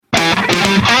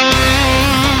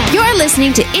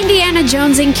listening to Indiana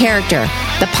Jones in Character,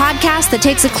 the podcast that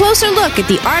takes a closer look at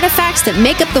the artifacts that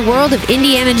make up the world of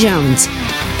Indiana Jones.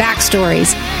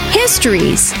 Backstories,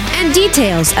 histories, and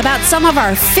details about some of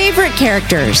our favorite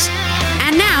characters.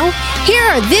 And now, here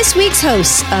are this week's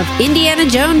hosts of Indiana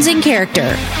Jones in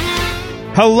Character.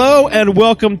 Hello and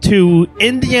welcome to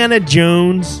Indiana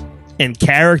Jones in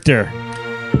Character.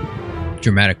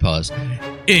 Dramatic pause.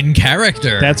 In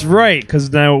character. That's right,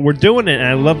 because now we're doing it, and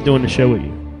I love doing the show with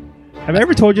you. Have I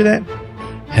ever told you that?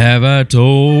 Have I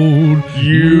told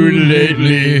you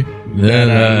lately that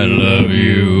I love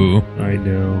you? I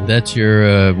know. That's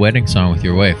your wedding song with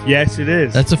your wife. Yes, it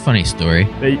is. That's a funny story.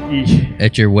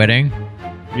 At your wedding?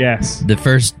 Yes. The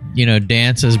first,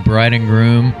 dance as bride and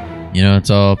groom, it's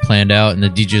all planned out, and the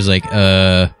DJ's like,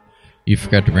 you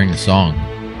forgot to bring the song.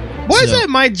 Why is that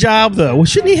my job, though? Well,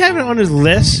 shouldn't he have it on his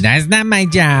list? That's not my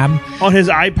job. On his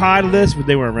iPod list? But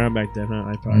they weren't around back then,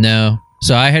 huh? iPod. No.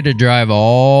 So I had to drive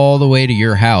all the way to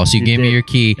your house. You gave me your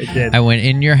key. I did. I went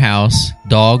in your house.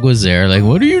 Dog was there. Like,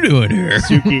 what are you doing here?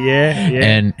 Suki,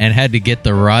 yeah. And had to get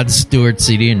the Rod Stewart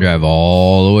CD and drive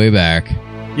all the way back.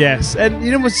 Yes. And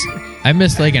you know what's... I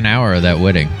missed like an hour of that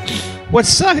wedding. What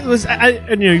sucked was,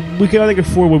 we could only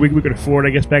afford what we could afford,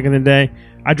 I guess, back in the day.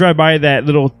 I drive by that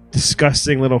little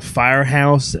disgusting little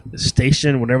firehouse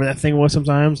station, whatever that thing was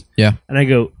sometimes. Yeah. And I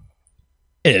go,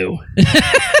 ew.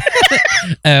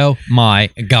 Oh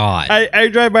my God. I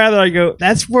drive by there, I go,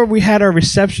 that's where we had our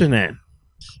reception at.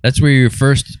 That's where you were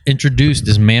first introduced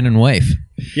as man and wife.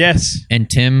 Yes. And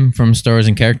Tim from Star Wars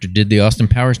in Character did the Austin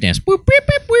Powers dance. Boop, boop,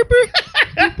 boop, boop, boop.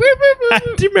 I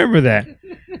do remember that.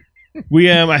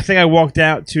 I think I walked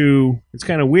out to, it's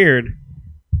kind of weird,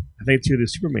 I think to the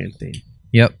Superman theme.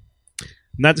 Yep.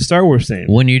 Not the Star Wars theme.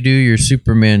 When you do your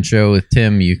Superman show with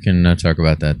Tim, you can talk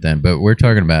about that then. But we're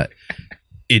talking about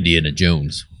Indiana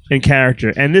Jones. In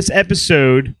Character. And this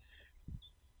episode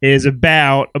is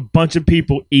about a bunch of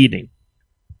people eating.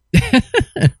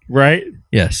 Right?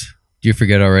 Yes. Do you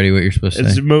forget already what you're supposed to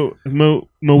It's say?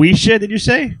 Moesha, did you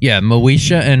say? Yeah,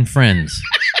 Moesha and friends.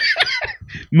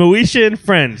 Moesha and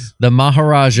friends. The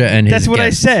Maharajah and his That's what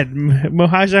guests. I said.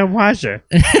 Maharaja Waja.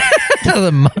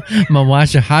 The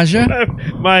Mawasha Haja?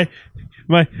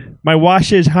 My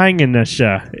wash is hanging the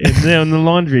sha. It's on the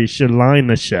laundry should line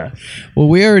the sha. Well,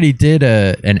 we already did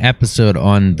an episode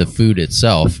on the food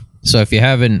itself. So if you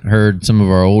haven't heard some of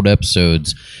our old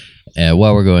episodes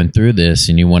while we're going through this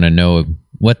and you want to know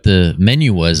what the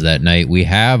menu was that night, we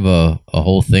have a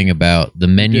whole thing about the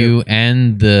menu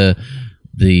and the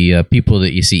people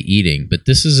that you see eating. But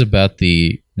this is about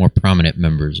the more prominent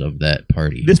members of that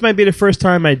party. This might be the first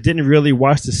time I didn't really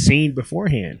watch the scene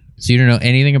beforehand. So you don't know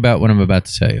anything about what I'm about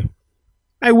to tell you?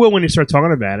 I will when you start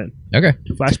talking about it. Okay.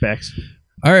 Flashbacks.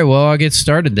 All right, well, I'll get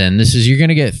started then. You're going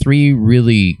to get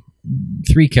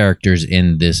three characters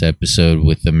in this episode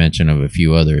with the mention of a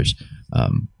few others.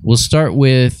 We'll start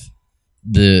with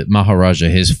the Maharaja.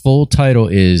 His full title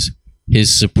is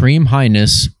His Supreme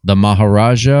Highness, the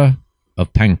Maharaja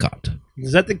of Pankot.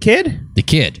 Is that the kid? The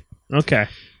kid. Okay.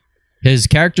 His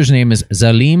character's name is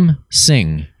Zalim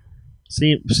Singh.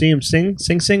 See him sing?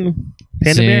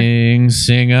 Panda Bear?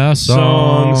 Sing a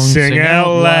song. Sing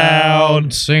out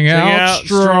loud. Sing out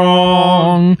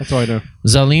strong. That's all I know.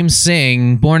 Zalim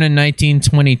Singh, born in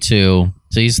 1922.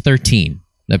 So he's 13.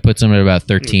 That puts him at about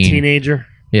 13. Teenager?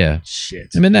 Yeah.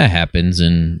 Shit. I mean, that happens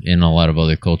in a lot of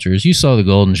other cultures. You saw The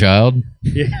Golden Child.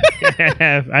 Yeah,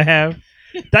 I have.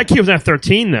 That kid was not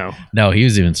 13, though. No, he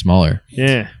was even smaller.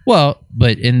 Yeah. Well,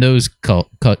 but in those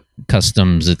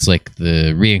customs, it's like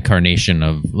the reincarnation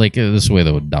of, like, this is the way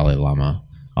the Dalai Lama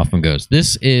often goes.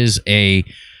 This is a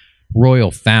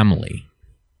royal family.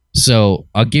 So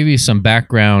I'll give you some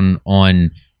background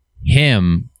on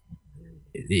him.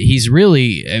 He's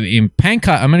really, in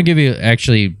Pankot, I'm going to give you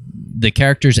actually the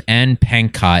characters and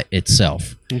Pankot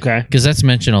itself. Okay. Because that's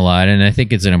mentioned a lot, and I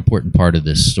think it's an important part of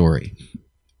this story.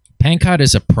 Pankot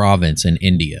is a province in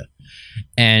India,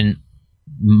 and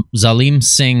Zalim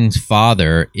Singh's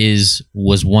father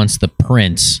was once the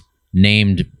prince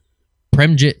named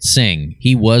Premjit Singh.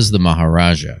 He was the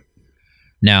Maharaja.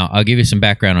 Now, I'll give you some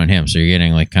background on him, so you're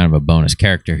getting like kind of a bonus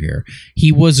character here.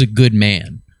 He was a good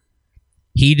man.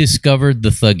 He discovered the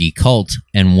Thuggee cult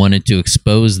and wanted to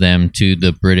expose them to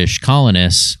the British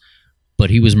colonists, but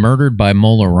he was murdered by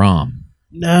Mullah Ram.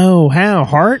 No, how?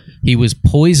 Heart? He was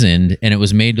poisoned, and it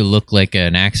was made to look like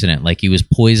an accident. Like he was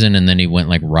poisoned, and then he went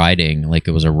like riding, like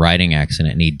it was a riding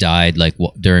accident, and he died like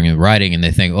during the riding. And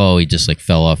they think, oh, he just like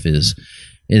fell off his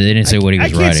They didn't say what he was I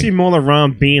can't writing. see Mullah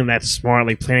Ram being that smart,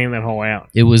 like planning that whole out.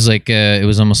 It was like it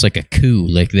was almost like a coup.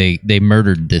 Like they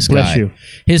murdered this Bless guy. you.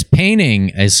 His painting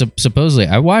is supposedly.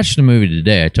 I watched the movie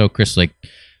today. I told Chris like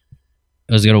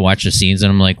I was gonna watch the scenes, and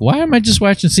I'm like, why am I just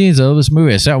watching scenes of this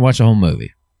movie? I sat and watched the whole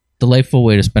movie. Delightful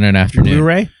way to spend an afternoon.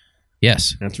 Blu-ray?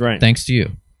 Yes, That's right. thanks to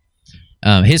you.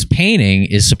 His painting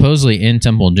is supposedly in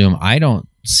Temple of Doom. I don't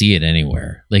see it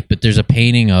anywhere. Like, but there's a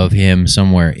painting of him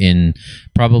somewhere in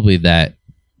probably that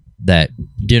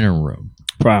dinner room.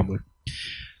 Probably.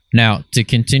 Now, to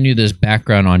continue this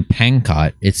background on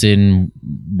Pankot, it's in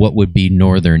what would be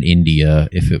northern India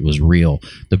if it was real.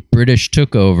 The British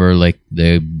took over like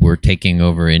they were taking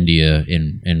over India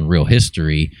in real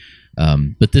history,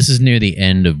 but this is near the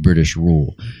end of British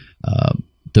rule.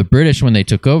 The British, when they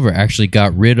took over, actually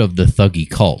got rid of the Thuggee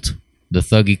cult. The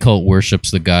Thuggee cult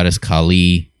worships the goddess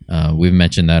Kali. We've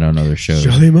mentioned that on other shows.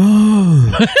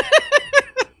 Shalimar.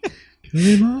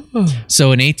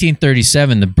 So in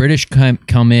 1837, the British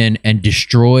come in and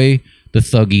destroy the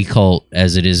Thuggee cult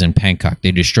as it is in Bangkok.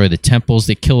 They destroy the temples.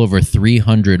 They kill over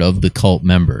 300 of the cult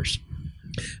members.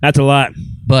 That's a lot.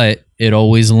 But it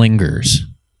always lingers.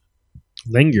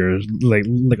 Lingers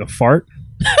like a fart.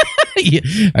 Yeah.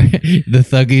 The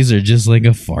Thuggies are just like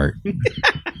a fart.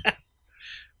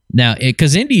 Now,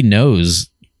 because Indy knows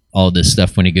all this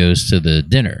stuff when he goes to the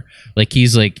dinner. Like,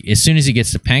 he's like, as soon as he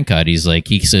gets to Pankot, he's like,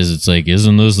 he says, it's like,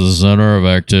 isn't this the center of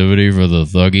activity for the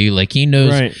Thuggee? Like, he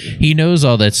knows, Right. he knows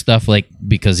all that stuff, like,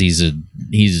 because he's a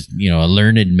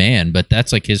learned man, but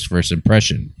that's like his first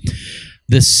impression.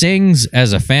 The Singhs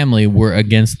as a family were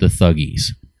against the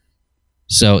Thuggies.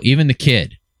 So even the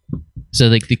kid. So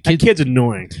like the That kid's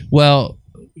annoying. Well,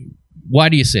 why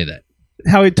do you say that?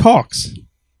 How he talks.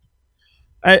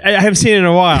 I haven't seen it in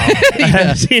a while. I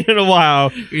haven't seen it in a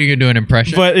while. You're gonna do an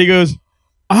impression, But he goes,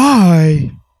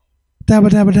 I dabba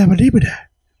dabba dabba dabba da.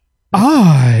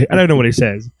 I don't know what he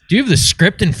says. do you have the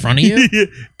script in front of you?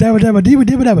 Dabba dabba dabba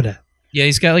dabba dabba da. Yeah,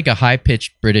 he's got like a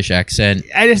high-pitched British accent.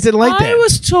 I just didn't like that. I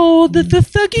was told that the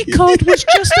Thuggee cult was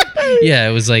just a... Yeah,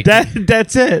 it was like...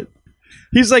 That's it.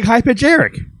 He's like high pitch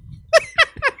Eric.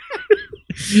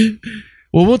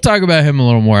 Well, we'll talk about him a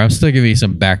little more. I'll still give you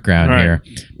some background All right.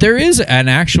 here. There is an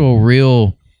actual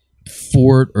real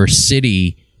fort or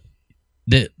city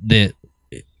that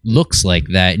looks like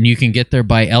that, and you can get there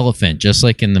by elephant, just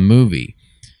like in the movie.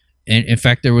 And in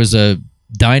fact, there was a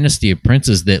dynasty of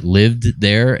princes that lived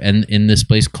there and in this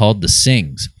place called the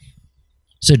Singhs.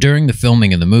 So during the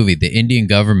filming of the movie, the Indian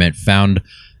government found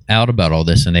out about all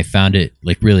this, and they found it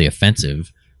like really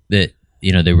offensive that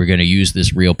they were going to use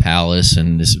this real palace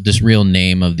and this real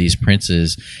name of these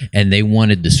princes, and they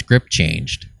wanted the script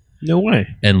changed. No way.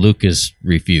 And Lucas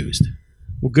refused.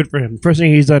 Well, good for him. First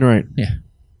thing he's done right. Yeah.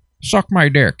 Suck my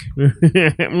dick.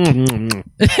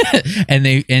 And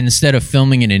they instead of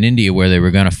filming it in India where they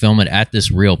were going to film it at this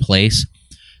real place,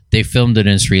 they filmed it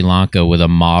in Sri Lanka with a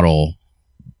model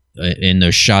in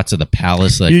those shots of the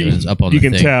palace, like it's up on the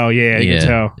thing. You can tell, yeah, you can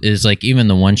tell. It's like even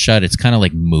the one shot, it's kind of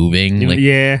like moving, like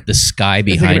yeah, the sky it's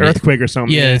behind like an it. earthquake or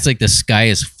something. Yeah, it's like the sky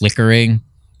is flickering.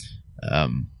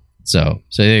 So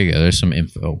there you go. There's some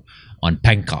info on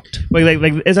Pankot.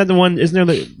 Like is that the one? Isn't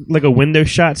there like a window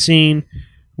shot scene?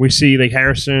 We see like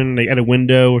Harrison like at a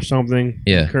window or something.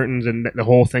 Yeah, curtains and the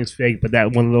whole thing's fake, but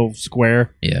that one little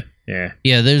square. Yeah.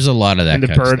 There's a lot of that. And the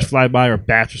kind of birds stuff. fly by or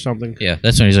bats or something. Yeah,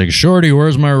 that's when he's like, "Shorty,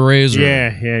 where's my razor?"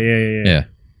 Yeah.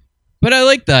 But I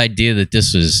like the idea that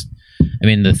this was. I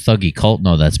mean, the Thuggee cult,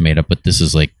 no, that's made up, but this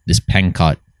is like this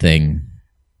Pankot thing.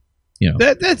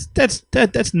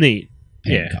 That's neat.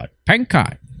 Pankot.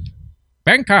 Pankot.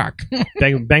 Bangkok.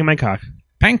 Bang my cock.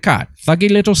 Pankot. Thuggy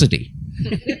little city.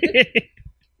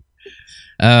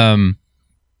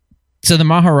 So the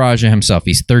Maharaja himself,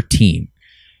 he's 13.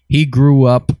 He grew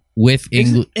up with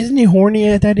English. Isn't he horny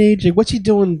at that age? Like, what's he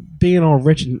doing being all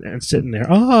rich and sitting there?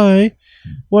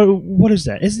 What is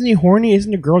that? Isn't he horny?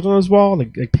 Isn't there girls on his wall?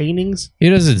 Like paintings? He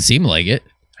doesn't seem like it.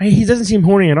 He doesn't seem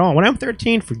horny at all. When I'm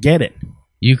 13, forget it.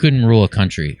 You couldn't rule a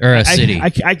country or a city. I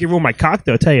can rule my cock,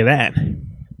 though, I'll tell you that.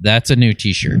 That's a new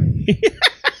t-shirt.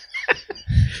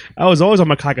 I was always on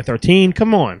my cock at 13.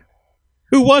 Come on.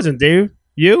 Who wasn't, dude?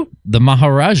 You? The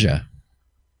Maharaja.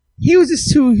 He was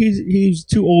just he's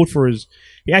too old for his...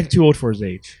 He acted too old for his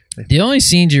age. The only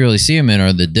scenes you really see him in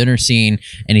are the dinner scene,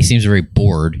 and he seems very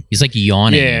bored. He's like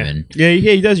yawning even. Yeah,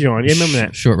 he does yawn. Yeah, remember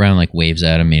that. Short Round like waves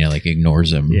at him and he like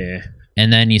ignores him. Yeah.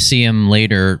 And then you see him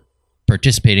later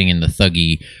participating in the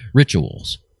Thuggee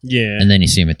rituals. Yeah. And then you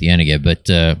see him at the end again. But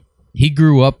he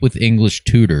grew up with English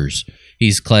tutors.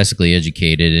 He's classically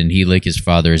educated, and he, like his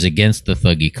father, is against the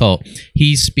Thuggee cult.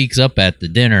 He speaks up at the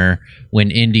dinner when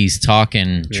Indy's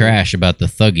talking trash about the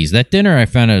thuggies. That dinner I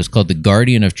found out was called the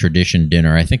Guardian of Tradition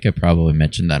dinner. I think I probably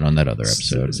mentioned that on that other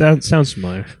episode. Sounds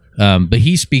familiar. But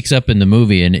he speaks up in the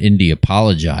movie and Indy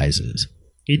apologizes.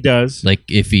 He does. Like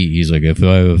if he's like, if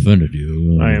I offended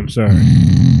you, I am sorry.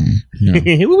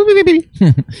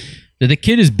 The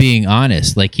kid is being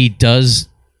honest. Like he does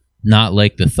not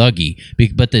like the thuggy,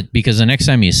 because the next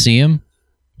time you see him,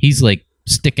 he's like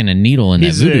sticking a needle in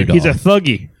that voodoo doll. He's a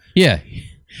thuggy. Yeah,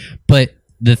 but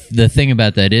the thing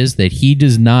about that is that he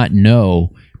does not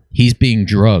know he's being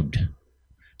drugged.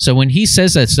 So when he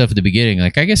says that stuff at the beginning,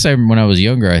 like I guess when I was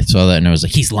younger, I saw that and I was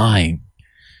like, he's lying.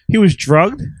 He was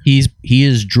drugged? He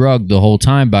is drugged the whole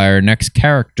time by our next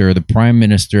character, the Prime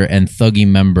Minister and thuggy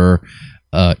member,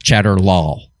 Chatter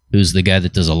Lal, who's the guy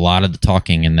that does a lot of the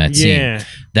talking in that scene.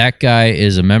 That guy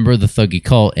is a member of the thuggy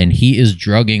cult, and he is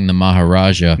drugging the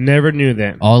Maharaja. Never knew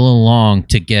that. All along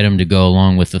to get him to go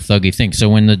along with the thuggy thing. So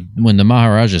when the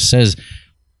Maharaja says,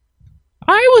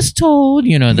 I was told,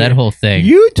 that whole thing.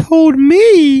 You told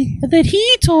me. That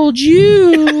he told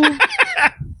you.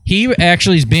 He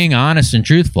actually is being honest and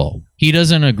truthful. He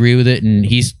doesn't agree with it, and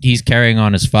he's carrying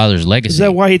on his father's legacy. Is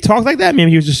that why he talked like that?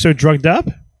 Maybe he was just so drugged up?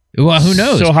 Well, who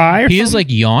knows? So high? He is like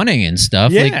yawning and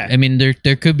stuff. Yeah. Like, I mean,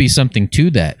 there could be something to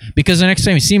that. Because the next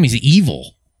time you see him, he's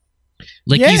evil.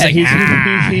 Like he's like,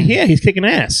 he's kicking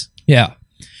ass. Yeah.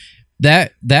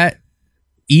 That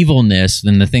evilness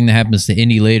and the thing that happens to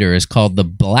Indy later is called the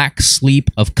Black Sleep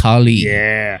of Kali.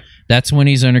 Yeah. That's when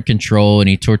he's under control and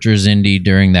he tortures Indy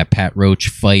during that Pat Roach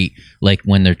fight, like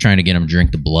when they're trying to get him to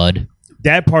drink the blood.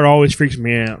 That part always freaks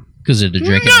me out. Because of the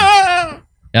drinking. No!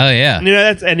 Oh yeah.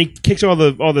 And he kicks all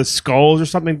the skulls or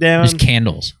something down. There's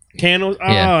candles. Oh,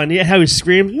 yeah. And how he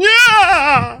screams.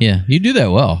 No! Yeah, you do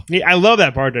that well. Yeah, I love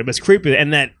that part though. But it's creepy,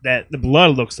 and that the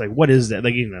blood looks like, what is that?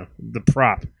 Like the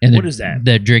prop. And what is that?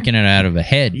 They're drinking it out of a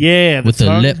head. Yeah, with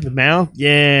tongue, the lip, the mouth.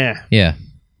 Yeah. Yeah.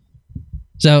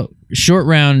 So Short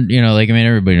Round,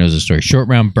 everybody knows the story. Short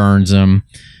Round burns him.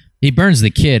 He burns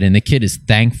the kid, and the kid is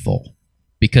thankful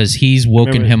because he's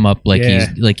woken him up like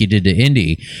he did to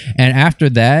Indy. And after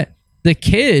that, the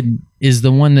kid is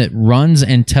the one that runs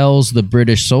and tells the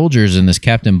British soldiers and this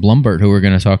Captain Blumbert, who we're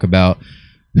going to talk about,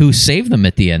 who saved them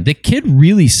at the end. The kid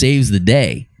really saves the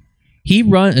day. He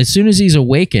runs as soon as he's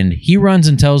awakened. He runs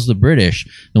and tells the British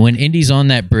that when Indy's on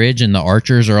that bridge and the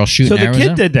archers are all shooting arrows. So the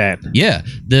kid did that. Yeah,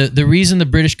 the reason the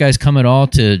British guys come at all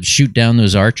to shoot down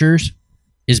those archers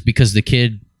is because the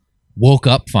kid woke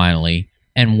up finally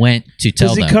and went to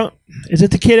tell them. Is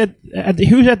it the kid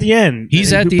who's at the end?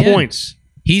 He's at the points? End.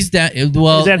 He's that.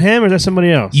 Well, is that him or is that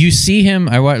somebody else? You see him.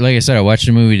 Like I said, I watched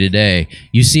the movie today.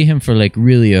 You see him for like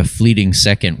really a fleeting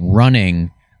second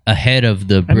running ahead of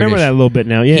the British. I remember that a little bit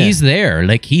now. Yeah, he's there.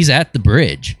 Like he's at the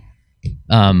bridge,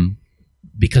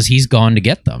 because he's gone to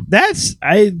get them.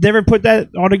 I never put that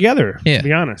all together. Yeah. To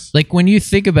be honest, like when you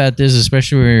think about this,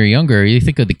 especially when you're younger, you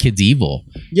think of the kid's evil.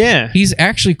 Yeah, he's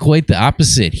actually quite the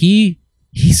opposite.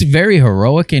 He's very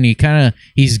heroic and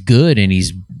he's good and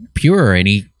he's pure and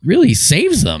he really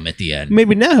saves them at the end.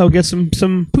 Maybe now he'll get some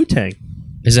putang.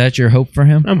 Is that your hope for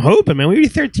him? I'm hoping, man. When you're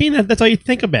 13, that's all you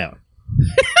think about.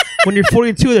 When you're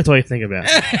 42, that's all you think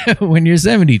about. When you're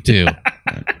 72.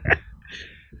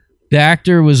 The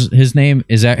actor his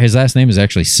last name is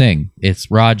actually Singh.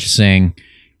 It's Raj Singh.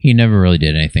 He never really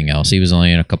did anything else. He was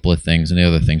only in a couple of things, and the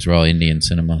other things were all Indian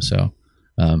cinema. So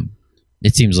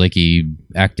it seems like he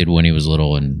acted when he was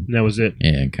little, and that was it.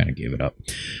 Yeah, and kind of gave it up.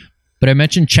 But I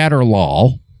mentioned Chatter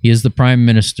Lal. He is the Prime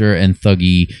Minister and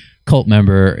thuggy cult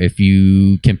member. If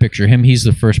you can picture him, he's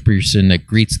the first person that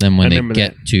greets them when they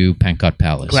get to Pankot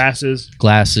Palace.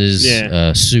 Glasses,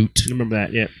 yeah. Suit. I remember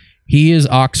that, yeah. He is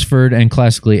Oxford and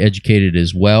classically educated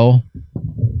as well.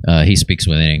 He speaks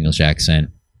with an English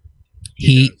accent.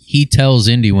 He tells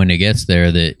Indy when he gets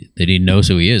there that he knows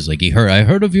who he is. Like I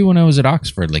heard of you when I was at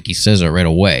Oxford. Like he says it right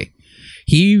away.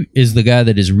 He is the guy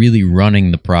that is really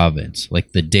running the province,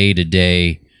 like the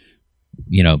day-to-day,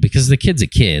 because the kid's a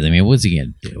kid. I mean, what's he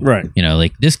going to do? Right.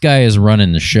 Like this guy is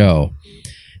running the show.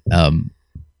 I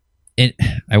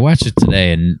watched it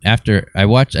today, and after I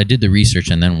did the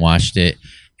research and then watched it,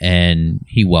 and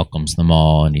he welcomes them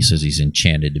all, and he says he's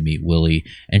enchanted to meet Willie.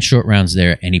 And Short Round's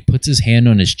there, and he puts his hand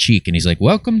on his cheek, and he's like,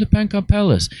 "Welcome to Pankot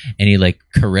Palace," and he like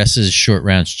caresses Short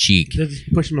Round's cheek. Does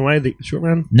he push him away, the Short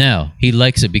Round? No, he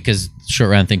likes it because Short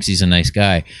Round thinks he's a nice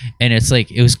guy, and it's like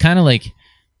it was kind of like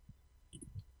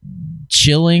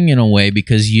chilling in a way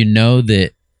because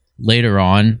that later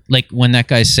on, like when that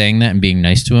guy's saying that and being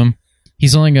nice to him, he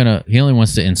only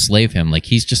wants to enslave him. Like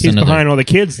he's another, behind all the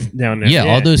kids down there. Yeah,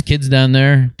 all those kids down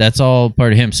there. That's all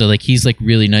part of him. So like he's like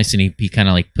really nice, and he kind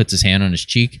of like puts his hand on his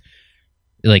cheek,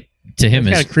 like to him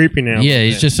It's is kind of creepy now. Yeah,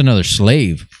 he's just another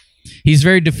slave. He's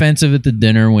very defensive at the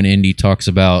dinner when Indy talks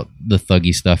about the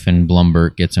thuggy stuff and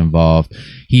Blumbert gets involved.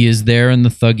 He is there in the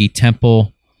thuggy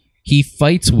temple. He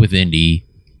fights with Indy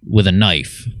with a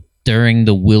knife during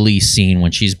the Willie scene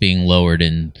when she's being lowered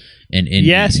in Indy.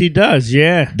 Yes, he does.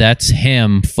 Yeah. That's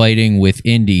him fighting with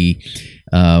Indy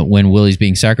when Willie's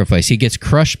being sacrificed. He gets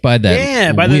crushed by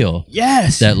that wheel.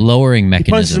 Yes. That lowering He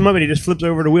mechanism. punches him up and he just flips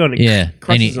over the wheel and it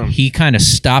crushes him. He kind of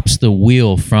stops the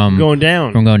wheel from going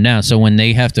down. So when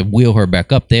they have to wheel her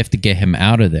back up, they have to get him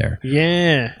out of there.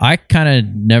 Yeah. I kind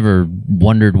of never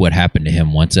wondered what happened to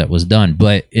him once that was done.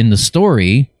 But in the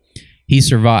story, he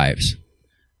survives.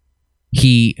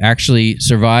 He actually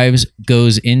survives,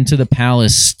 goes into the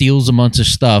palace, steals a bunch of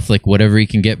stuff, like whatever he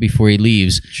can get before he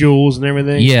leaves. Jewels and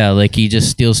everything. Yeah, like he just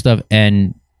steals stuff,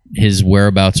 and his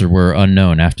whereabouts were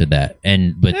unknown after that.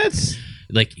 But That's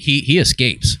like he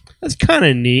escapes. That's kind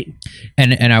of neat.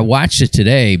 And I watched it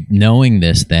today, knowing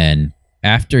this. Then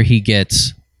after he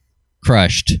gets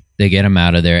crushed, they get him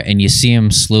out of there, and you see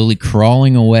him slowly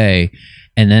crawling away.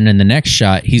 And then in the next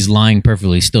shot, he's lying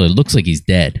perfectly still. It looks like he's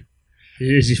dead.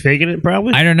 Is he faking it?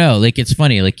 Probably. I don't know. Like, it's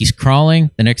funny. Like, he's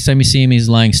crawling. The next time you see him, he's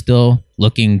lying still,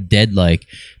 looking dead-like.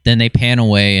 Then they pan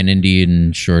away, and Indy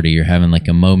and Shorty are having like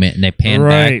a moment, and they pan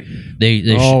back.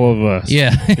 They all of us.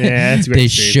 Yeah, that's great. They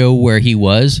show where he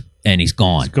was, and he's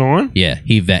gone. He's gone. Yeah,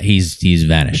 he's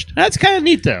vanished. That's kind of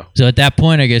neat, though. So at that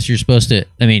point, I guess you're supposed to.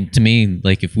 I mean, to me,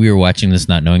 like if we were watching this,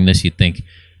 not knowing this, you'd think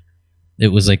it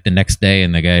was like the next day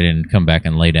and the guy didn't come back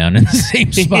and lay down in the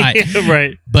same spot.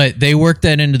 Right. But they worked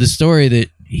that into the story that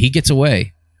he gets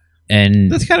away.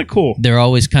 And that's kind of cool. They're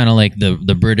always kind of like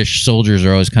the British soldiers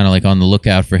are always kind of like on the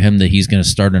lookout for him, that he's going to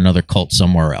start another cult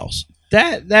somewhere else.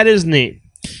 That is neat.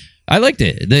 I liked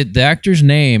it. The actor's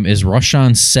name is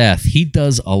Roshan Seth. He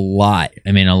does a lot.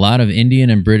 I mean, a lot of Indian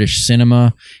and British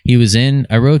cinema. He was in,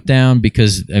 I wrote down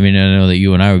because, I mean, I know that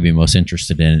you and I would be most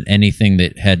interested in anything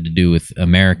that had to do with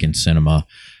American cinema.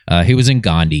 He was in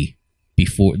Gandhi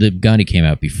before, Gandhi came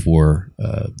out before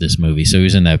this movie, so he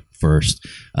was in that first.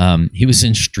 He was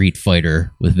in Street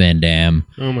Fighter with Van Damme.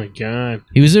 Oh my God.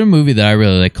 He was in a movie that I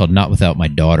really like called Not Without My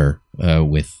Daughter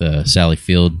with Sally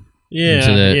Field.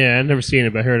 Yeah, I've never seen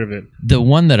it, but I heard of it. The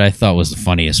one that I thought was the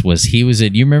funniest was he was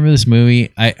in. You remember this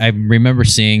movie? I remember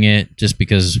seeing it just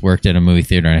because I worked at a movie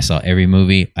theater and I saw every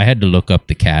movie. I had to look up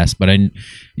the cast, but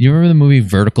you remember the movie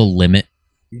Vertical Limit?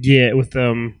 Yeah, with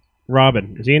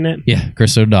Robin. Is he in it? Yeah,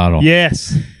 Chris O'Donnell.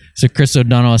 Yes. So Chris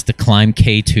O'Donnell has to climb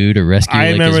K2 to rescue I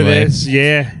remember his wife. this,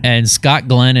 yeah. And Scott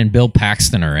Glenn and Bill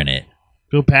Paxton are in it.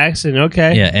 Bill Paxton,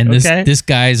 okay. Yeah, and this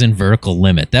guy's in Vertical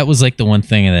Limit. That was like the one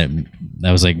thing that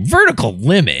was like, Vertical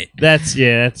Limit? That's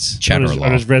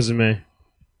on his resume.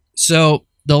 So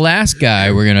the last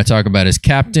guy we're going to talk about is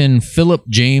Captain Philip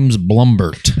James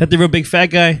Blumbert. That the real big fat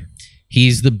guy?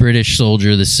 He's the British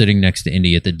soldier that's sitting next to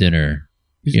Indy at the dinner.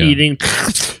 He's eating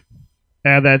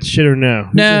that shit or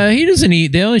no? No, he doesn't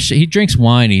eat. He drinks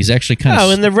wine. He's actually kind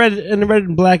of in the red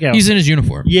and black outfit. He's in his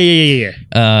uniform.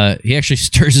 Yeah. He actually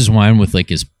stirs his wine with like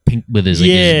his his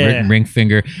ring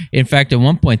finger. In fact, at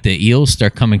one point the eels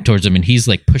start coming towards him, and he's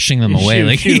like pushing them away,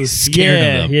 like he's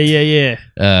scared of them.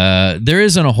 Yeah. There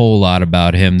isn't a whole lot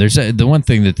about him. There's the one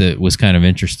thing that was kind of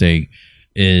interesting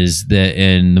is that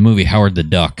in the movie Howard the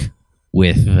Duck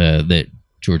with that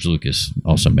George Lucas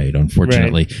also made,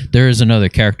 unfortunately, there is another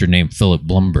character named Philip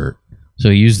Blumbert. So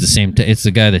he used the same. It's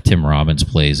the guy that Tim Robbins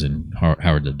plays in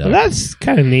Howard the Duck. Well, that's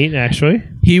kind of neat, actually.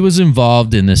 He was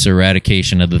involved in this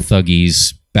eradication of the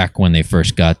Thuggies back when they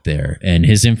first got there, and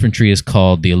his infantry is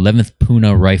called the 11th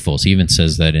Pune Rifles. He even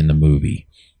says that in the movie.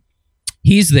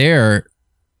 He's there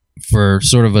for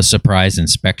sort of a surprise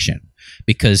inspection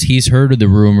because he's heard of the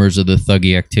rumors of the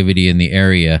Thuggy activity in the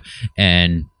area,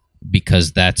 and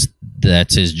because that's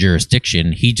his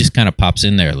jurisdiction, he just kind of pops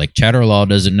in there. Like Chatterlaw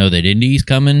doesn't know that Indy's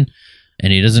coming,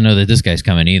 and he doesn't know that this guy's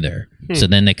coming either. So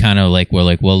then they kind of we're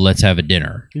like, well, let's have a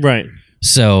dinner. Right.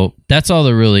 So that's all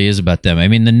there really is about them. I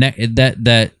mean,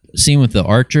 that scene with the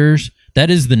archers, that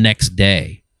is the next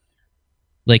day.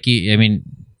 Like, I mean,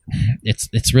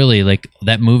 it's really like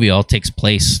that movie all takes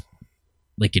place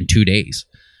like in 2 days.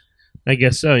 I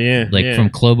guess so, yeah. From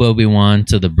Club Obi-Wan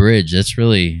to the bridge,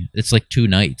 it's like 2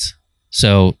 nights.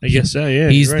 So I guess so, yeah.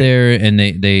 He's there, and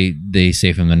they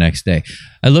save him the next day.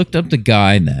 I looked up the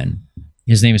guy then.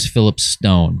 His name is Philip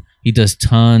Stone. He does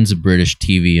tons of British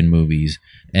TV and movies,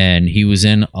 and he was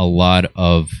in a lot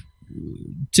of,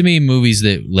 to me, movies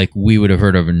that like we would have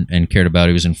heard of and cared about.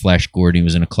 He was in Flash Gordon. He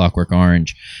was in A Clockwork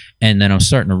Orange. And then I'm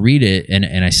starting to read it,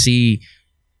 and I see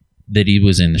that he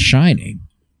was in The Shining.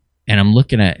 and I'm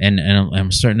looking at and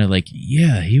I'm starting to like,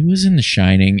 yeah, he was in The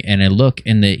Shining, and I look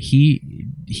and that he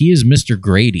is Mr.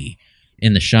 Grady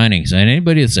in The Shining. So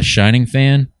anybody that's a Shining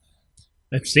fan,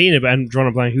 I've seen it, but I'm drawing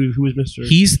a blank. Who is Mr.?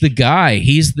 He's the guy.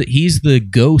 He's the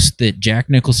ghost that Jack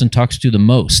Nicholson talks to the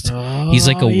most. Oh, he's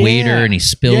like a waiter, and he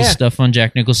spills stuff on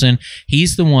Jack Nicholson.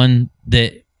 He's the one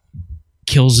that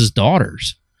kills his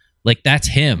daughters. Like, that's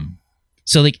him.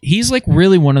 So, like, he's like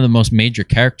really one of the most major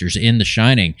characters in The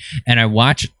Shining. And I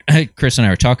watched, Chris and I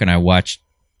were talking, I watched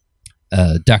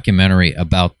a documentary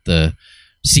about the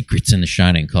secrets in The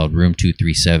Shining called Room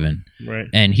 237. Right.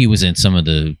 And he was in some of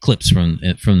the clips from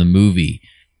the movie.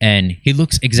 And he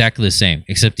looks exactly the same,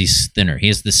 except he's thinner. He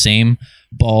has the same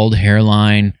bald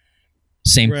hairline,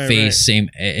 same face, same.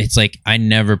 It's like I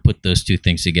never put those two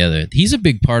things together. He's a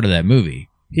big part of that movie.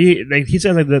 He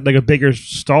sounds like a bigger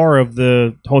star of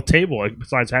the whole table, like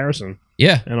besides Harrison.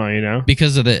 Yeah, and all, you know,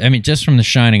 because of the. I mean, just from The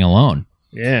Shining alone.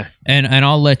 Yeah, and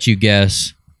I'll let you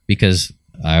guess because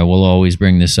I will always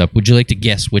bring this up. Would you like to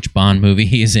guess which Bond movie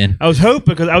he's in? I was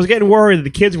hoping, because I was getting worried that the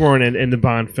kids weren't in the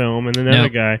Bond film, and then the other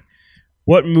guy.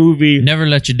 What movie? Never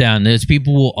let you down. There's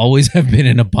people will always have been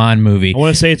in a Bond movie. I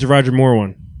want to say it's a Roger Moore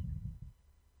one.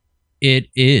 It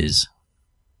is.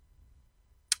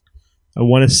 I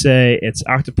want to say it's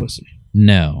Octopussy.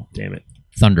 No. Damn it.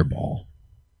 Thunderball.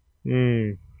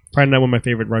 Probably not one of my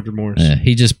favorite Roger Moores.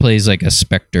 He just plays like a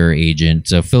Spectre agent.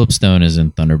 So Philip Stone is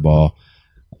in Thunderball.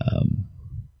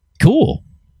 Cool.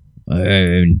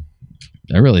 I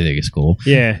really think it's cool.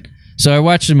 Yeah. So I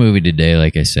watched the movie today,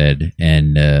 like I said,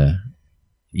 and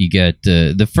you got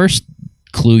the first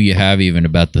clue you have even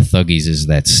about the Thuggies is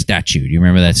that statue. Do you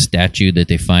remember that statue that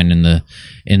they find in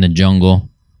the jungle?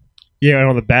 Yeah, and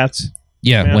all the bats.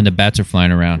 Yeah, when the bats are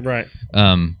flying around. Right.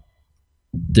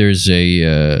 There's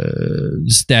a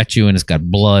statue and it's got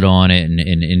blood on it, and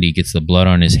Indy gets the blood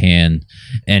on his hand,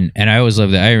 and I always love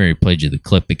that. I already played you the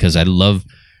clip because I love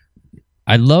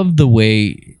the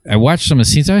way I watched some of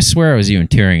the scenes. I swear I was even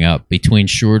tearing up between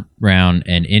Short Round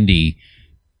and Indy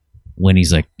when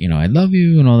he's like, you know, I love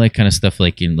you and all that kind of stuff,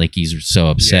 like he's so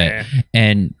upset. Yeah.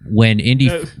 And when Indy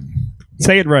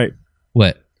say it right.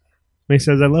 What? When he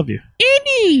says I love you.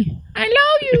 Indy, I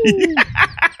love you.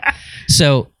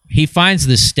 So he finds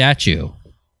this statue,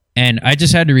 and I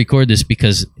just had to record this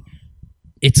because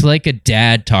it's like a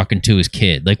dad talking to his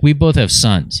kid. Like, we both have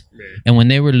sons, and when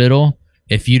they were little,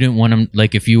 if you didn't want them,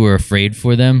 like if you were afraid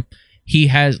for them, he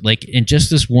has, like, in just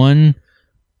this one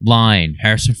line,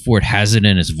 Harrison Ford has it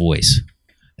in his voice,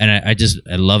 and I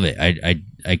love it.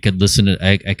 I could listen to,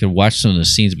 I could watch some of the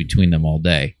scenes between them all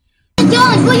day.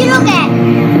 Don't, what you look at?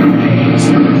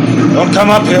 Don't come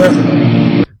up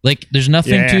here. Like, there's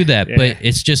nothing to that, but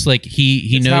it's just like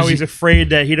he knows how he's afraid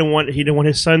that he don't want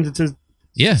his son to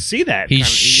see that. He's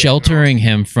sheltering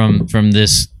him from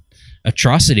this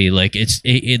atrocity. Like,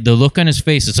 the look on his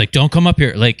face, it's like, don't come up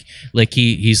here. Like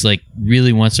he's like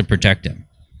really wants to protect him.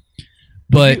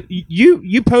 But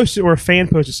you posted, or a fan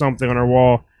posted something on our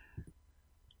wall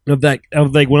of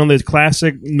like one of those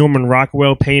classic Norman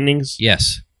Rockwell paintings.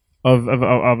 Yes. Of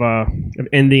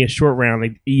ending a Short Round,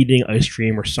 like eating ice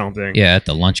cream or something. Yeah, at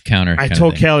the lunch counter. I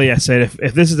told Kelly, I said,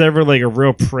 if this is ever like a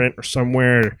real print or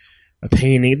somewhere, a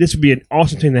painting, this would be an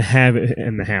awesome thing to have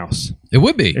in the house. It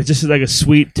would be. It's just like a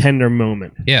sweet, tender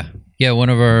moment. Yeah. Yeah, one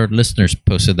of our listeners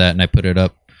posted that, and I put it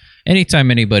up. Anytime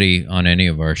anybody on any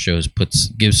of our shows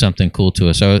gives something cool to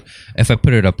us, if I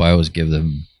put it up, I always give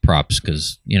them props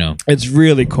because, you know, it's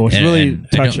really cool. It's really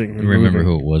touching. I don't remember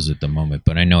who it was at the moment,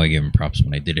 but I know I gave him props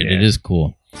when I did it. Yeah. It is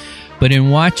cool. But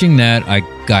in watching that, I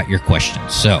got your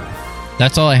questions. So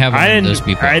that's all I have on those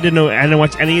people. I didn't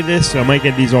watch any of this, so I might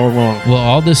get these all wrong. Well,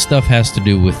 all this stuff has to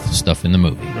do with stuff in the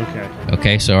movie.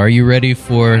 Okay. So are you ready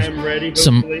for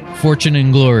some fortune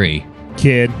and glory?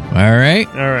 Kid. All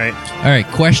right.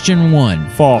 Question 1.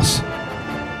 False.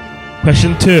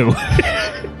 Question 2.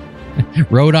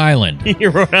 Rhode Island.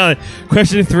 Rhode Island.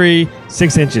 Question 3.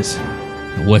 6 inches.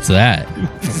 What's that?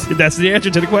 That's the answer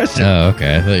to the question. Oh,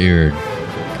 okay. I thought you were...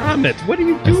 Comment. What are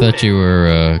you doing? I thought you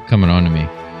were coming on to me.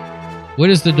 What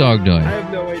is the dog doing? I have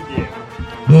no idea.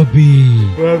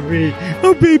 Bubby.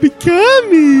 Oh, baby,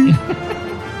 coming.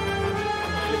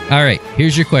 All right.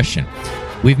 Here's your question.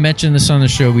 We've mentioned this on the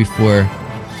show before.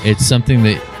 It's something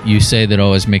that you say that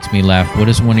always makes me laugh. What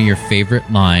is one of your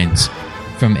favorite lines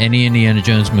from any Indiana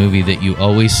Jones movie that you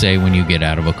always say when you get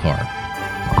out of a car?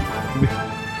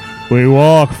 We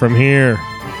walk from here.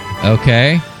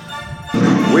 Okay.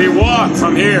 We walk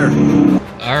from here.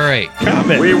 All right.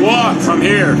 Comment. We walk from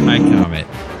here. I comment.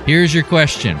 Here's your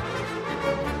question.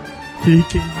 You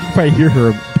can probably hear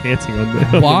her panting on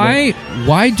the...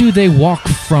 Why do they walk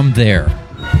from there?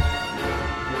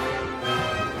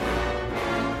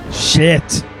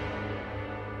 Shit.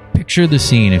 Picture the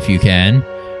scene if you can.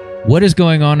 What is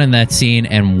going on in that scene,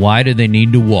 and why do they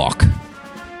need to walk?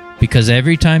 Because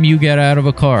every time you get out of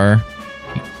a car,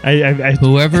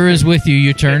 whoever is with you,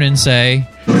 you turn and say,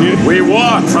 We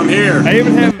walk from here.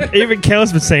 Even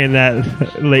Kelly's been saying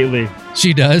that lately.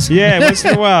 She does? Yeah, once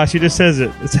in a while. She just says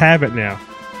it. It's habit now.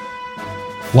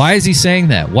 Why is he saying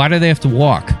that? Why do they have to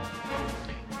walk?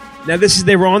 Now,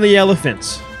 they were on the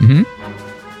elephants. Mm-hmm.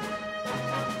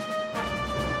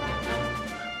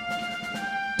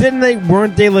 Didn't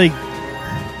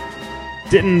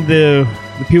the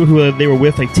people who they were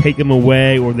with take them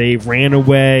away, or they ran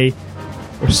away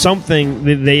or something?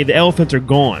 The elephants are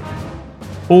gone,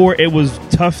 or it was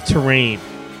tough terrain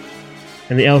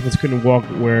and the elephants couldn't walk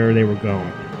where they were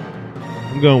going.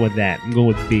 I'm going with that. I'm going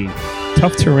with B.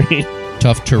 Tough terrain.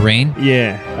 Tough terrain?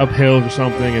 Yeah, up hills or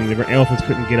something, and the elephants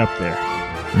couldn't get up there.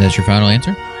 That's your final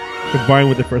answer? Combine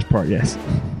with the first part, yes.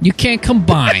 You can't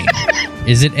combine.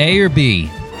 Is it A or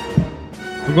B?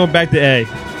 We're going back to A.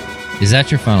 Is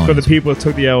that your final For answer? the people that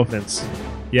took the elephants.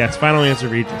 Yes, final answer,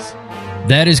 Regis.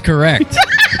 That is correct.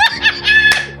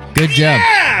 Good job.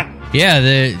 Yeah,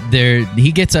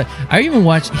 he gets a... I even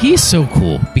watched... He's so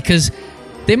cool because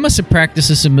they must have practiced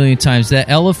this a million times.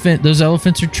 Those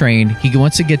elephants are trained. He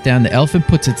wants to get down. The elephant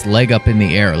puts its leg up in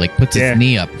the air, puts its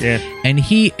knee up. Yeah. And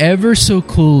he ever so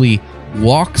coolly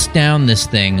walks down this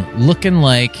thing looking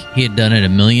like he had done it a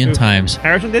million times.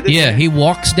 Harrison did this? Yeah, he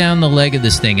walks down the leg of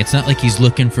this thing. It's not like he's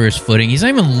looking for his footing. He's not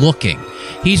even looking.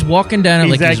 He's walking down it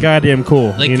He's like that goddamn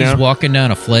cool. Like he's walking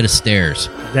down a flight of stairs.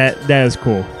 That is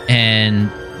cool.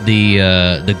 And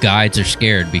the guides are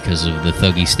scared because of the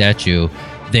thuggy statue.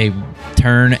 They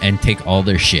turn and take all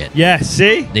their shit. Yeah,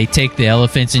 see? They take the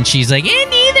elephants, and she's like,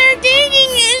 Andy, they're taking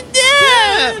it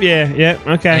down.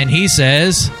 Yeah, okay. And he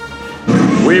says,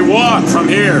 We walk from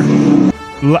here.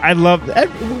 I love that.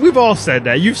 We've all said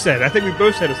that. You've said it. I think we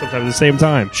both said it sometimes at the same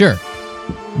time. Sure.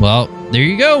 Well, there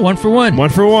you go. 1 for 1. 1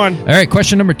 for 1. All right,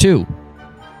 question number 2.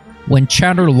 When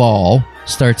Chowderlal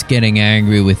starts getting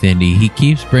angry with Indy, he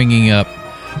keeps bringing up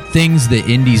things that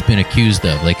Indy's been accused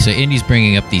of. So Indy's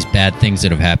bringing up these bad things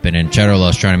that have happened, and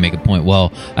Chowderlal's trying to make a point.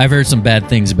 Well, I've heard some bad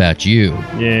things about you.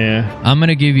 Yeah. I'm going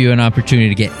to give you an opportunity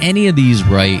to get any of these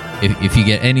right. If you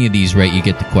get any of these right, you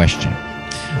get the question.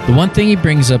 The one thing he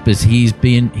brings up is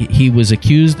he was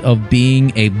accused of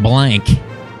being a blank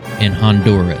in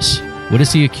Honduras. What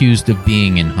is he accused of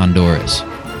being in Honduras?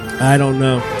 I don't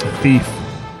know. A thief.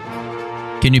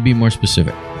 Can you be more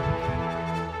specific?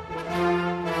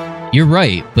 You're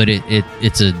right, but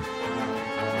it's a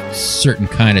certain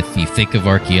kind of thief. Think of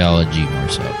archaeology more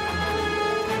so.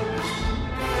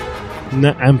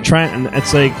 No, I'm trying.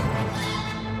 It's like...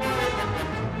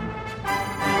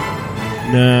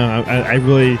 No, I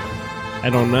really... I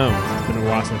don't know. It's been a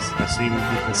while since I've seen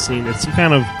the scene. It's some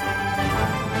kind of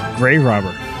grave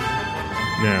robber.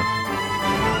 No.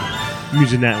 I'm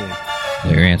using that one. Is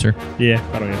that your answer? Yeah,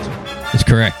 final answer. It's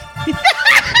correct.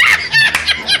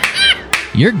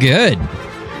 You're good.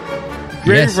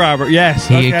 Grave robber, yes.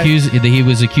 He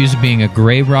was accused of being a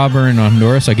grave robber in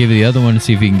Honduras. I'll give you the other one to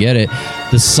see if you can get it.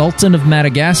 The Sultan of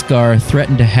Madagascar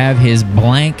threatened to have his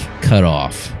blank cut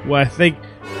off. Well, I think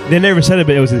they never said it,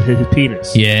 but it was his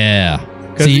penis. Yeah.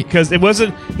 Because it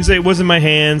wasn't. He said it wasn't my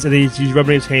hands, and he's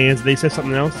rubbing his hands. They said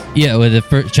something else. Yeah, well, the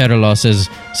first Chowderlaw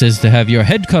says to have your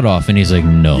head cut off, and he's like,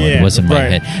 no, it wasn't my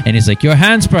head. And he's like, your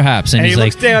hands, perhaps, and he's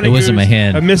like, it wasn't my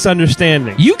hand. A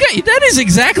misunderstanding. That is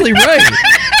exactly right.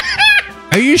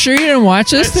 Are you sure you didn't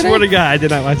watch this today? I swear to God, I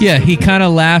did not watch this. Yeah, he kind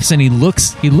of laughs and he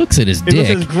looks at his dick. Looks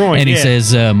at his groin, and he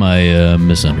says, my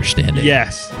misunderstanding.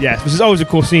 Yes, which is always a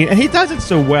cool scene. And he does it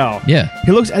so well. Yeah.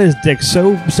 He looks at his dick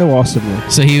so awesomely.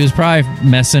 So he was probably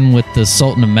messing with the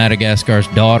Sultan of Madagascar's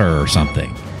daughter or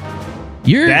something.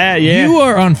 You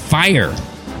are on fire.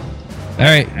 All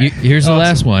right, here's the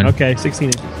last one. Okay, 16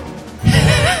 inches.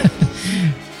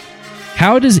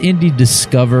 How does Indy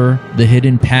discover the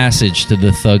hidden passage to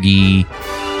the thuggy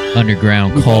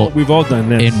underground cult? We've all done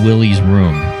this. In Willie's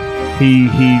room.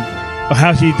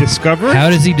 How does he discover it? How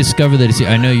does he discover that?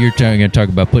 I know you're going to talk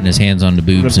about putting his hands on the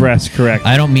boobs. The breast, correct.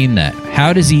 I don't mean that.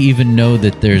 How does he even know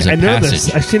that there's a passage? I know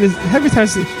this. I've seen this every time.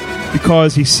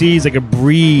 Because he sees like a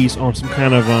breeze on some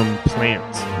kind of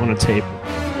plant on a table.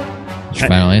 Your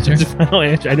final answer? That's the final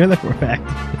answer. I know that for a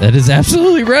fact. That is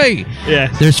absolutely right. Yeah.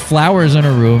 There's flowers in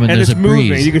a room, and there's it's a breeze.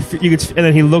 Moving. You could, and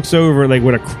then he looks over like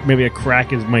what maybe a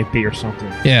crack might be or something.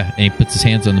 Yeah, and he puts his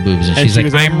hands on the boobs, and she's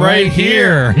like, "I'm right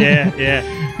here."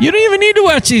 Yeah. You don't even need to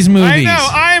watch these movies. I know.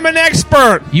 I am an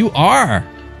expert. You are.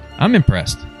 I'm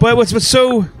impressed. But what's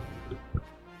so?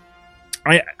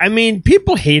 I mean,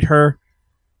 people hate her.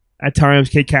 at times,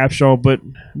 Kate Capshaw, but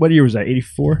what year was that?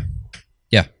 84?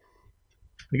 Yeah.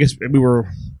 I guess we were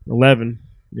 11,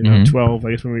 12,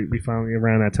 I guess when we finally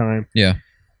around that time. Yeah.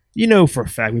 You know for a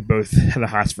fact we both had the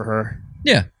hots for her.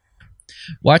 Yeah.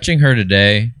 Watching her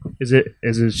today. Is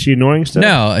she annoying still?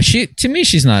 No, to me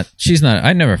she's not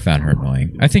I never found her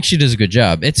annoying. I think she does a good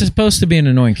job. It's supposed to be an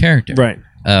annoying character. Right.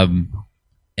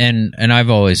 And I've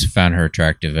always found her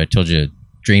attractive. I told you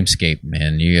Dreamscape,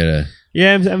 man. You gotta I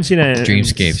haven't seen that.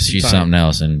 Dreamscape. She's something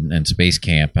else and Space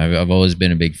Camp. I've always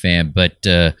been a big fan, but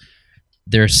there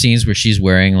are scenes where she's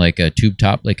wearing like a tube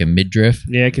top, like a midriff.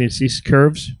 Yeah, can you see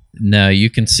curves? No, you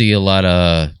can see a lot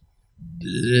of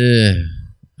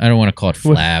I don't want to call it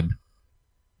flab.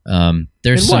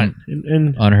 There's some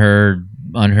on her.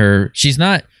 She's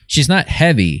not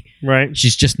heavy. Right.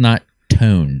 She's just not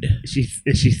toned.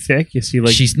 Is she thick? Is she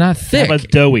like? She's not thick. How about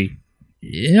doughy?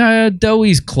 Yeah,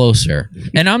 doughy's closer.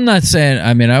 And I'm not saying.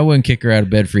 I mean, I wouldn't kick her out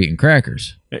of bed for eating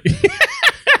crackers.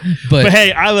 But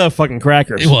hey, I love fucking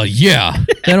crackers. Well, yeah,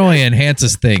 that only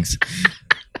enhances things.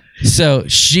 So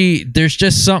there's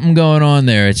just something going on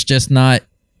there. It's just not.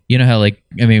 You know how,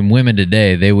 women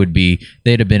today,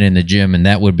 they'd have been in the gym and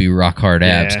that would be rock hard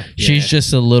abs. Yeah, She's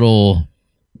just a little,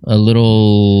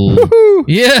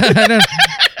 yeah. I don't,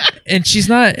 and she's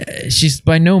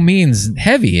by no means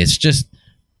heavy. It's just,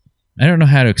 I don't know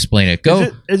how to explain it.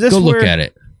 Go look at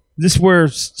it. Is this where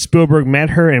Spielberg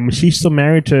met her and was she still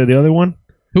married to the other one?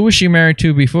 Who was she married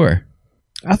to before?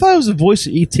 I thought it was the voice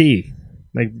of E.T.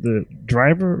 Like the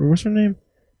driver, or what's her name?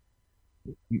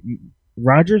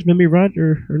 Rogers? Maybe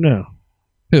Roger or no?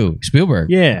 Who? Spielberg?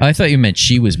 Yeah. I thought you meant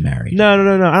she was married. No.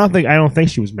 I don't think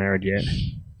she was married yet.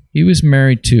 He was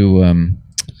married to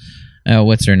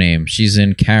what's her name? She's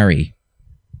in Carrie.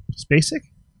 Spacek?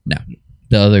 No.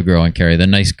 The other girl in Carrie, the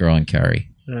nice girl in Carrie.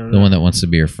 The one that wants to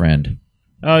be her friend.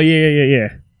 Oh yeah.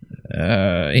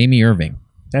 Amy Irving.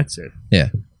 That's it.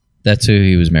 Yeah. That's who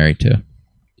he was married to.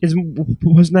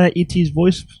 Wasn't that E.T.'s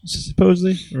voice,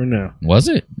 supposedly? Or no? Was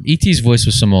it? E.T.'s voice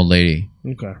was some old lady.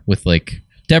 Okay. With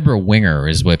Deborah Winger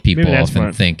is what people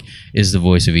often think is the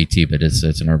voice of E.T., but it's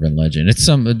an urban legend. It's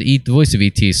the voice of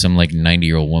E.T. is some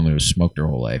 90-year-old woman who smoked her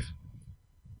whole life.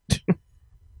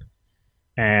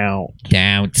 Ow.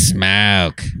 Don't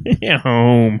smoke.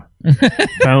 Home.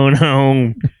 Phone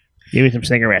home. Give me some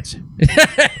cigarettes.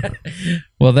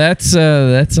 Well, that's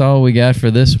all we got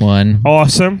for this one.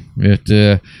 Awesome. We have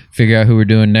to figure out who we're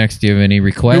doing next. Do you have any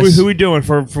requests? Who are we doing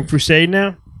from Crusade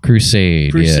now?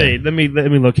 Crusade. Yeah. Let me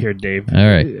look here, Dave. All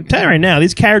right. I'm telling you right now,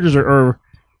 these characters are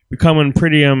becoming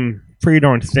pretty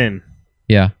darn thin.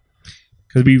 Yeah.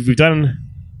 Because we've done.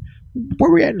 Where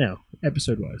are we at now?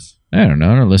 Episode wise. I don't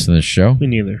know. I don't listen to this show. Me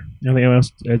neither. Nothing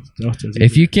else.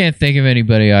 If you can't think of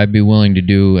anybody, I'd be willing to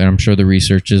do, and I'm sure the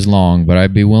research is long, but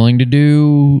I'd be willing to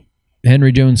do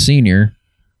Henry Jones Sr.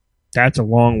 That's a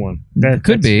long one. That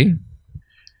could be.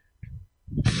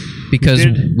 Because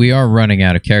we are running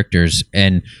out of characters,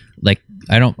 and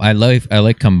I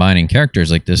like combining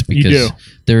characters like this because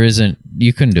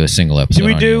you couldn't do a single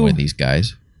episode on with these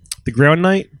guys. The Ground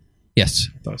Knight? Yes.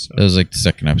 I thought so. That was the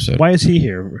second episode. Why is he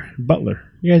here? Butler.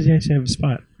 You guys actually have a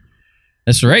spot.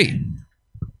 That's right.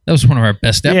 That was one of our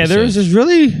best episodes. Yeah, there's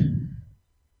really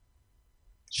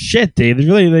shit, Dave. There's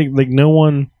really no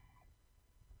one.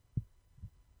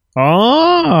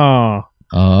 Oh.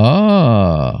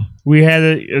 We had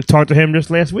to talk to him just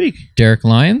last week. Derek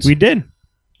Lyons? We did.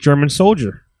 German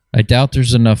Soldier. I doubt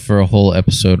there's enough for a whole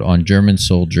episode on German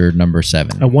Soldier number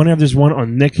 7. I wonder if there's one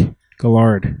on Nick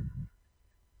Gillard,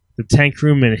 the tank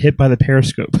crewman hit by the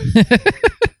periscope.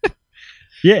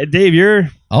 Yeah,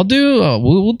 Dave, I'll do.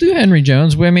 We'll do Henry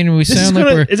Jones. I mean, I hate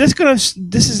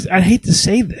to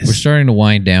say this. We're starting to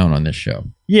wind down on this show.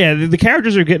 Yeah, the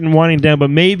characters are getting winding down,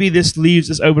 but maybe this leaves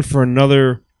us open for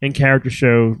another in-character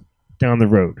show down the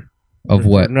road. Of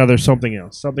what? Another something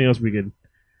else. Something else we could.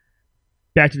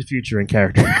 Back to the Future in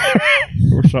character.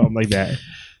 Or something like that.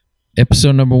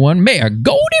 Episode number 1, Mayor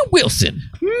Goldie Wilson.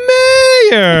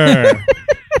 Mayor!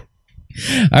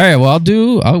 All right, well,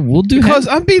 we'll do because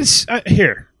I'm being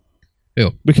here.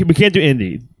 Ew. We can't do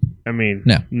Indy. I mean,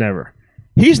 no, never.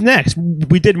 He's next.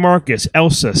 We did Marcus,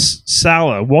 Elsa,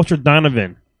 Sala, Walter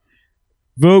Donovan,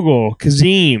 Vogel,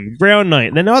 Kazim, Ground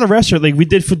Knight. Then all the rest are we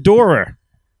did Fedora.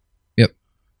 Yep.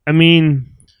 I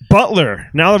mean,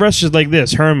 Butler. Now the rest is like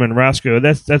this: Herman, Roscoe.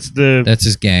 That's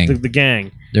his gang. The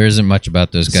gang. There isn't much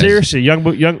about those guys. Seriously, young.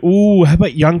 Ooh, how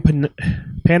about young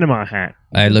Panama Hat?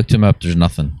 I looked him up. There's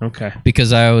nothing. Okay.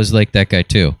 Because I always liked that guy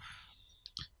too.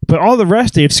 But all the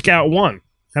rest, Dave, Scout 1.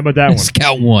 How about that one?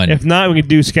 Scout 1. If not, we could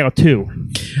do Scout 2.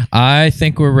 I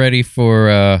think we're ready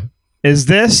for... Is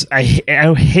this... I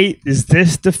hate... Is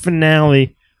this the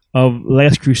finale of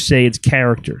Last Crusade's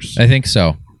characters. I think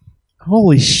so.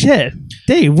 Holy shit.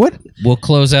 Dave, what? We'll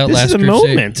close out This Last is a Crusade.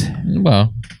 moment.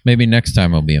 Well, maybe next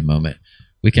time will be a moment.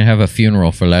 We can have a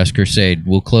funeral for Last Crusade.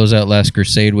 We'll close out Last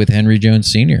Crusade with Henry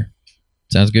Jones Sr.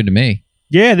 Sounds good to me.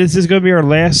 Yeah, this is going to be our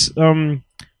last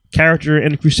character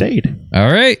in the Crusade.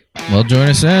 All right. Well, join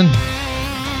us then.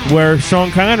 Where Sean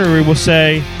Connery will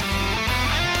say...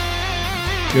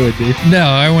 Go ahead, Dave. No,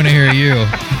 I want to hear you.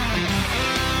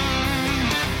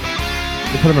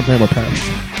 They put him in Bama Parish.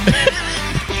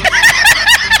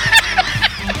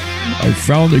 I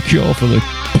found the cure for the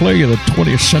plague of the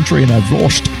 20th century and I've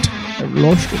lost it. I've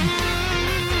lost him.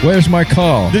 Where's my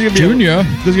car? Junior?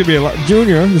 There's going to be a lot...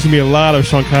 Junior, there's going to be a lot of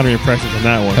Sean Connery impressions on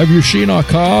that one. Have you seen our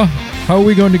car? How are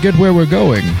we going to get where we're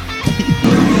going?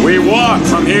 We walk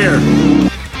from here.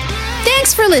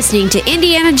 Thanks for listening to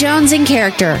Indiana Jones in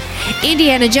Character.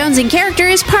 Indiana Jones in Character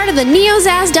is part of the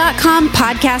NEOZAZ.com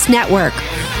podcast network.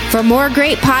 For more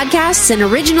great podcasts and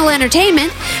original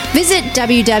entertainment, visit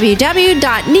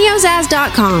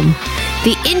www.neozaz.com.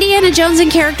 The Indiana Jones in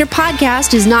Character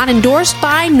podcast is not endorsed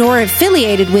by nor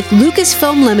affiliated with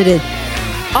Lucasfilm Limited.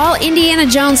 All Indiana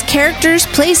Jones characters,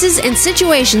 places, and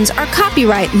situations are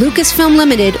copyright Lucasfilm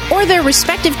Limited or their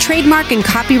respective trademark and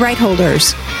copyright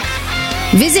holders.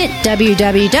 Visit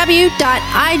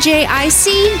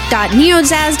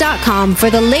www.ijic.neozaz.com for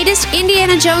the latest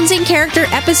Indiana Jones in Character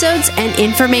episodes and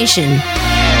information.